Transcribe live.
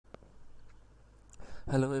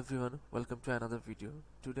Hello everyone, welcome to another video.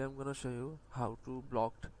 Today I'm gonna show you how to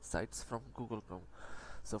block sites from Google Chrome.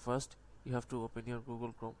 So first you have to open your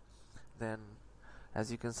Google Chrome. Then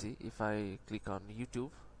as you can see, if I click on YouTube,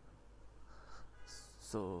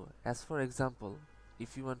 so as for example,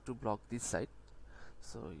 if you want to block this site,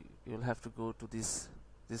 so you'll have to go to this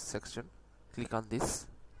section, click on this,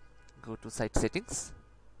 go to site settings.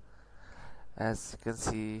 As you can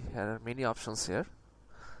see, there are many options here.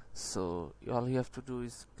 So all you have to do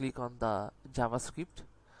is click on the JavaScript,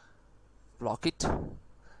 block it,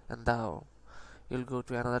 and now you'll go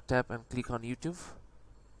to another tab and click on YouTube.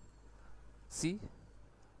 See,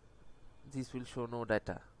 this will show no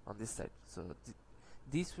data on this site. So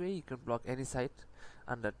this way you can block any site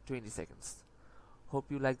under 20 seconds. Hope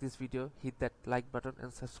you like this video. Hit that like button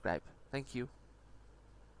and subscribe. Thank you.